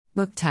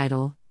Book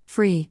title: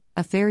 Free,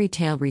 a fairy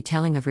tale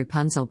retelling of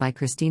Rapunzel by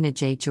Kristina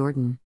J.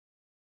 Jordan.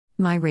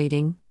 My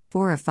rating: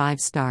 4 of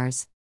 5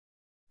 stars.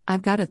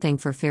 I've got a thing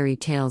for fairy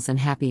tales and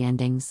happy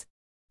endings.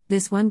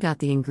 This one got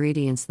the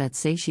ingredients that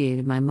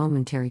satiated my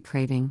momentary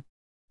craving.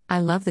 I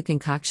love the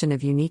concoction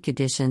of unique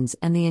additions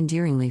and the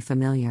endearingly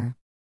familiar.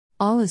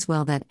 All is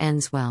well that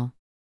ends well.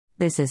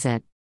 This is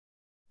it.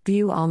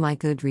 View all my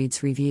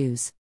Goodreads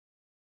reviews.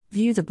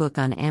 View the book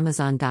on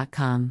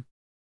Amazon.com.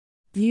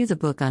 View the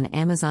book on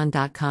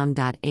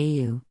Amazon.com.au.